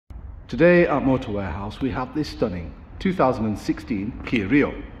Today at Motor Warehouse we have this stunning 2016 Kia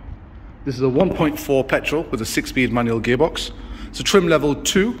Rio. This is a 1.4 petrol with a 6-speed manual gearbox. It's a trim level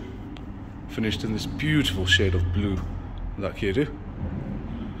 2, finished in this beautiful shade of blue that Kia do.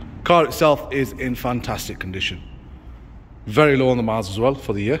 Car itself is in fantastic condition. Very low on the miles as well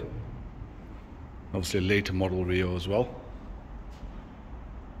for the year. Obviously a later model Rio as well.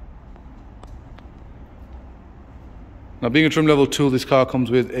 Now, being a trim level 2, this car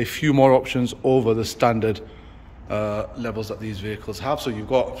comes with a few more options over the standard levels that these vehicles have. So you've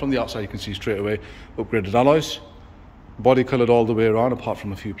got, from the outside you can see straight away, upgraded alloys, body coloured all the way around apart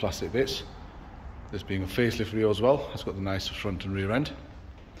from a few plastic bits. This being a facelift Rio as well, it's got the nice front and rear end.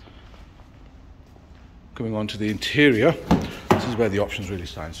 Coming on to the interior, this is where the options really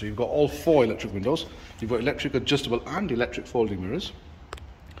shine. So you've got all 4 electric windows, you've got electric adjustable and electric folding mirrors.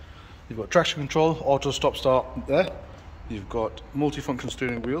 You've got traction control, auto stop start there. You've got multi-function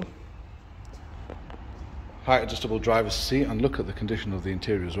steering wheel, height adjustable driver's seat, and look at the condition of the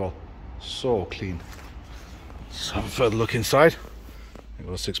interior as well. So clean. Let's have a further look inside. You've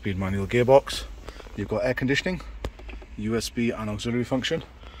got a 6-speed manual gearbox. You've got air conditioning, USB and auxiliary function,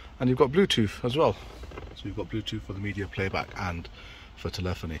 and you've got Bluetooth as well. So you've got Bluetooth for the media playback and for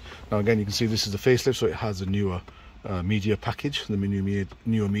telephony. Now again, you can see this is the facelift, so it has a newer media package, the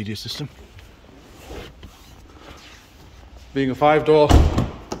newer media system. Being a 5-door,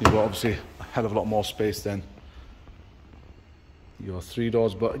 you've got obviously a hell of a lot more space than your 3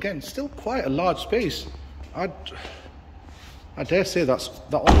 doors, but again, still quite a large space. I dare say that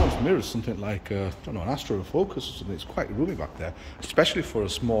almost mirrors something like, I don't know, an Astro Focus or something. It's quite roomy back there, especially for a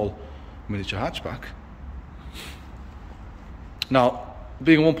small miniature hatchback. Now,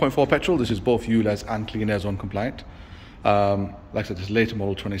 being a 1.4 petrol, this is both ULEZ and Clean Air Zone compliant. Like I said, this is later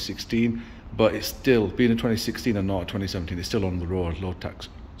model 2016, but it's still, being in 2016 and not 2017, it's still on the lower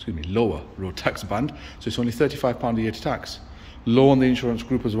road tax band. So it's only £35 a year to tax. Low on the insurance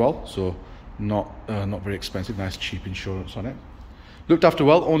group as well, so not very expensive, nice cheap insurance on it. Looked after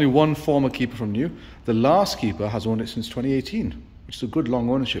well, only one former keeper from new. The last keeper has owned it since 2018, which is a good long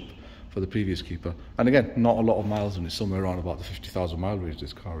ownership for the previous keeper. And again, not a lot of miles on it, somewhere around about the 50,000 mile range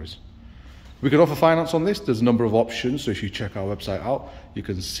this car is. We can offer finance on this. There's a number of options, so if you check our website out, you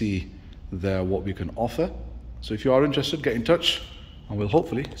can see there what we can offer. So if you are interested, get in touch and we'll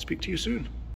hopefully speak to you soon.